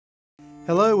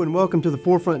Hello and welcome to the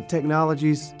Forefront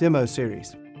Technologies demo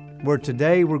series, where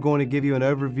today we're going to give you an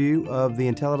overview of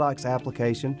the IntelliDocs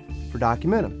application for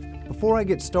Documentum. Before I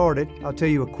get started, I'll tell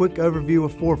you a quick overview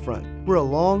of Forefront. We're a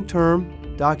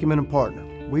long-term Documentum partner.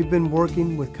 We've been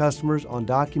working with customers on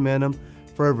Documentum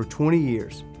for over 20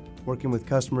 years, working with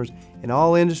customers in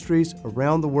all industries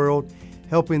around the world,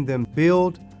 helping them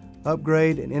build,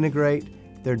 upgrade, and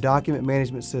integrate their document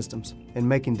management systems and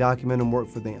making Documentum work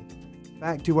for them.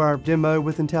 Back to our demo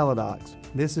with IntelliDocs.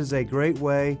 This is a great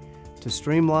way to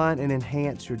streamline and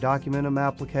enhance your Documentum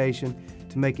application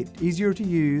to make it easier to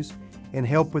use and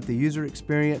help with the user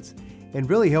experience and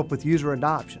really help with user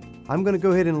adoption. I'm going to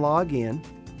go ahead and log in,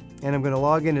 and I'm going to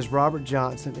log in as Robert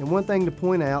Johnson. And one thing to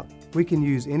point out, we can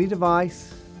use any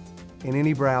device and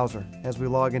any browser as we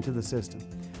log into the system.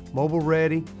 Mobile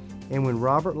ready, and when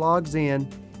Robert logs in,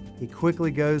 he quickly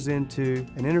goes into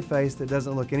an interface that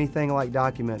doesn't look anything like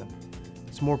Documentum.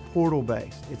 It's more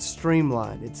portal-based, it's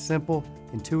streamlined, it's simple,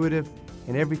 intuitive,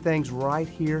 and everything's right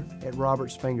here at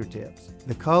Robert's fingertips.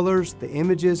 The colors, the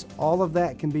images, all of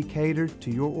that can be catered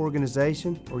to your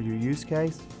organization or your use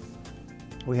case.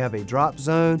 We have a drop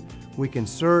zone, we can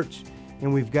search,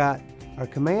 and we've got our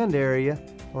command area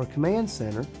or command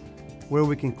center where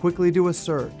we can quickly do a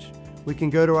search. We can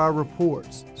go to our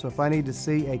reports. So if I need to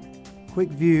see a quick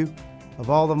view of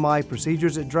all of my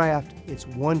procedures at draft, it's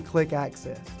one-click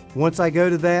access. Once I go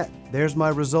to that, there's my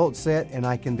result set, and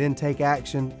I can then take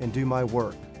action and do my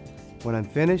work. When I'm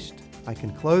finished, I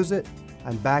can close it,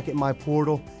 I'm back at my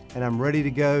portal, and I'm ready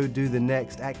to go do the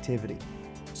next activity.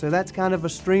 So that's kind of a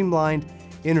streamlined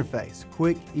interface,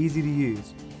 quick, easy to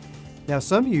use. Now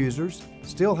some users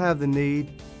still have the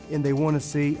need and they want to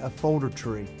see a folder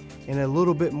tree and a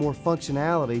little bit more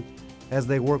functionality as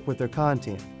they work with their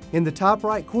content. In the top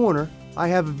right corner, I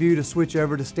have a view to switch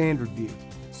over to standard view.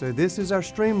 So this is our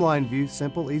streamlined view,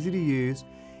 simple, easy to use,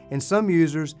 and some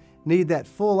users need that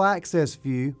full access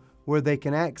view where they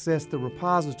can access the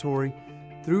repository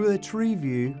through a tree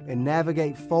view and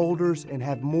navigate folders and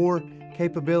have more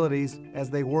capabilities as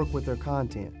they work with their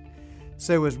content.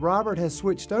 So as Robert has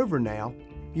switched over now,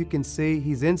 you can see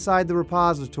he's inside the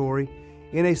repository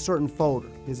in a certain folder,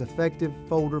 his effective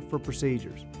folder for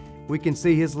procedures. We can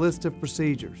see his list of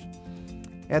procedures.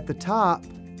 At the top,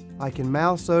 I can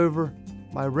mouse over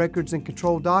my Records and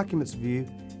Control Documents view,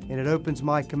 and it opens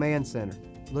my command center.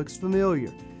 Looks familiar.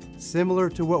 Similar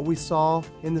to what we saw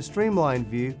in the streamlined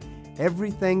view,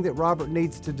 everything that Robert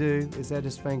needs to do is at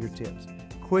his fingertips.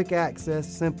 Quick access,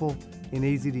 simple, and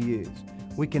easy to use.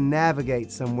 We can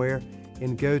navigate somewhere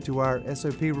and go to our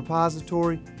SOP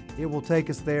repository. It will take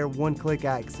us there, one-click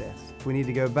access. If we need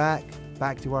to go back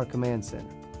to our command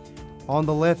center. On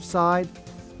the left side,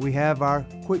 we have our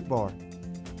quick bar.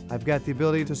 I've got the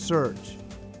ability to search,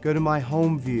 go to my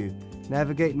home view,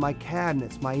 navigate my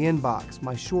cabinets, my inbox,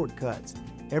 my shortcuts.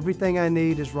 Everything I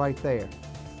need is right there.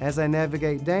 As I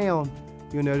navigate down,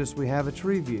 you'll notice we have a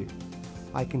tree view.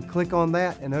 I can click on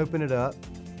that and open it up.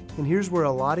 And here's where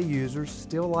a lot of users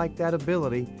still like that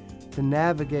ability to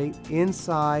navigate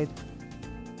inside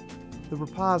the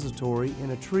repository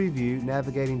in a tree view,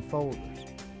 navigating folders.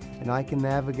 And I can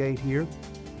navigate here,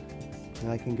 and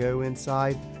I can go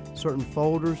inside certain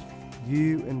folders,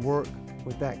 view and work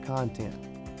with that content.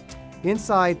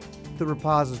 Inside the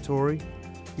repository,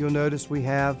 you'll notice we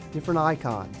have different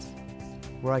icons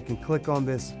where I can click on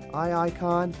this eye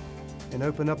icon and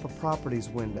open up a properties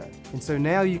window. And so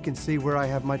now you can see where I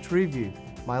have my tree view,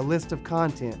 my list of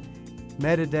content,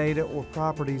 metadata or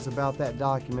properties about that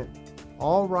document,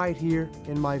 all right here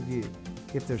in my view.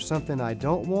 If there's something I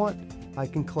don't want, I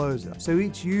can close it. So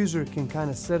each user can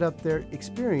kind of set up their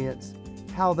experience,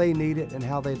 how they need it and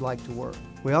how they'd like to work.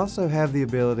 We also have the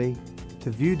ability to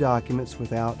view documents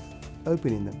without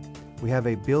opening them. We have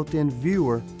a built-in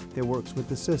viewer that works with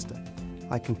the system.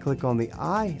 I can click on the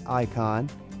eye icon,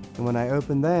 and when I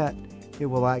open that, it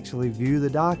will actually view the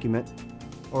document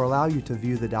or allow you to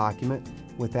view the document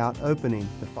without opening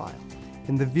the file.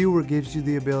 And the viewer gives you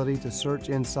the ability to search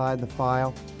inside the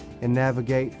file and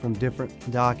navigate from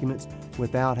different documents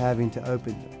without having to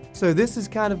open them. So this has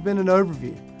kind of been an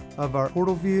overview of our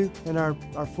portal view and our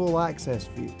full access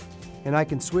view. And I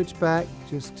can switch back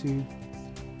just to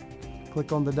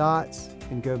click on the dots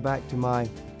and go back to my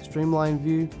streamlined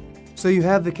view. So you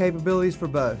have the capabilities for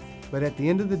both, but at the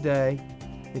end of the day,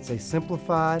 it's a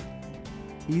simplified,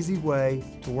 easy way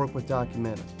to work with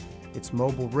Documentum. It's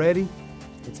mobile ready,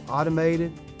 it's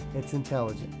automated, it's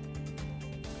intelligent.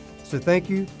 So thank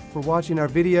you for watching our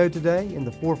video today in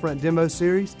the Forefront demo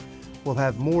series. We'll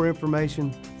have more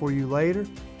information for you later.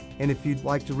 And if you'd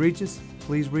like to reach us,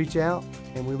 please reach out,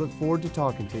 and we look forward to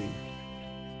talking to you.